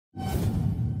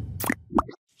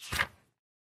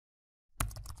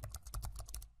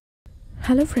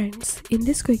Hello friends, in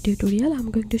this quick tutorial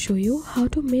I'm going to show you how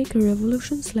to make a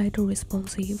revolution slider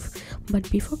responsive.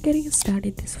 But before getting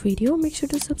started this video, make sure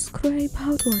to subscribe.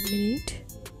 How to animate it.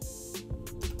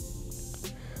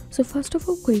 So first of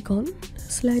all, click on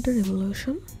slider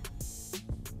revolution.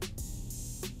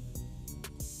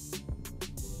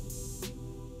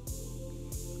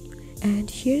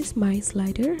 And here's my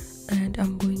slider, and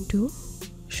I'm going to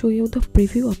show you the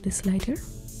preview of the slider.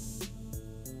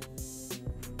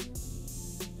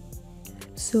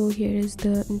 So here is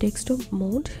the desktop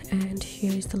mode, and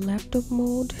here is the laptop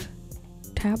mode,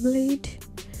 tablet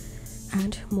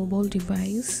and mobile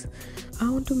device. I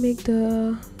want to make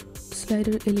the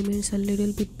slider elements a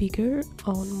little bit bigger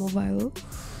on mobile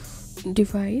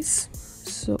device,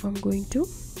 so I'm going to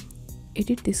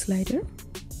edit this slider.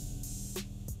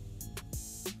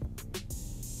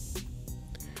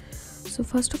 So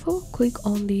first of all, click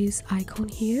on this icon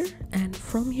here, and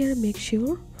from here make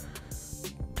sure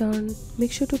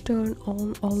to turn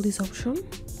on all these options.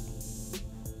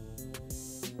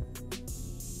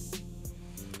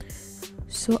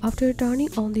 So after turning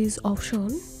on this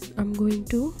option, I'm going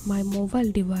to my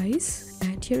mobile device,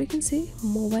 and here you can see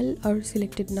mobile are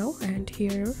selected now, and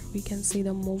here we can see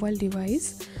the mobile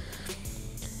device.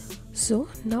 So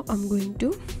now I'm going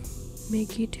to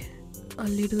make it a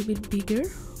little bit bigger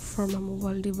for my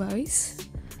mobile device,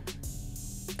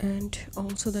 and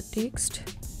also the text.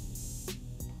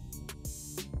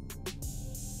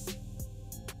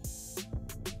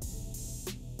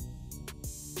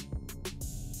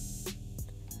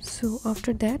 So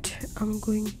after that, I'm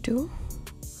going to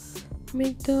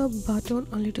make the button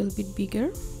a little bit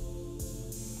bigger,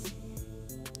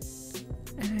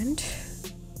 and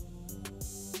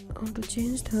I want to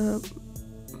change the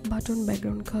button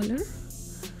background color,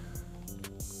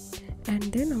 and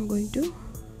then I'm going to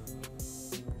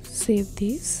save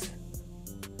this.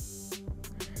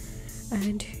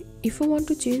 And if you want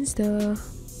to change the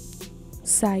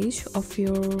size of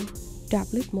your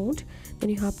tablet mode, then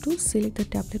you have to select the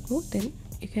tablet mode. Then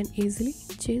you can easily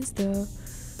change the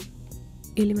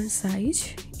element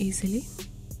size easily.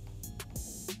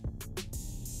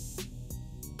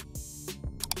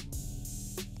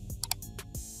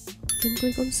 Then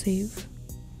click on save.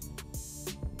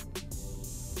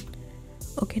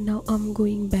 Okay, now I'm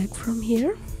going back from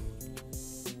here,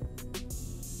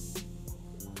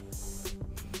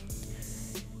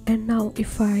 and now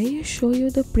if I show you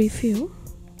the preview,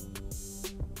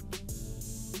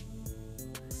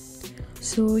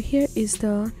 so here is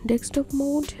the desktop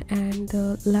mode and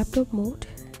the laptop mode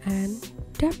and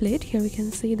tablet. Here we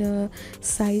can see the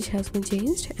size has been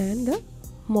changed and the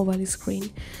mobile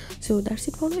screen. So that's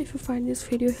it for now. If you find this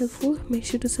video helpful, make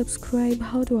sure to subscribe.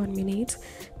 How to 1 minute.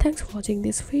 Thanks for watching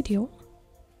this video.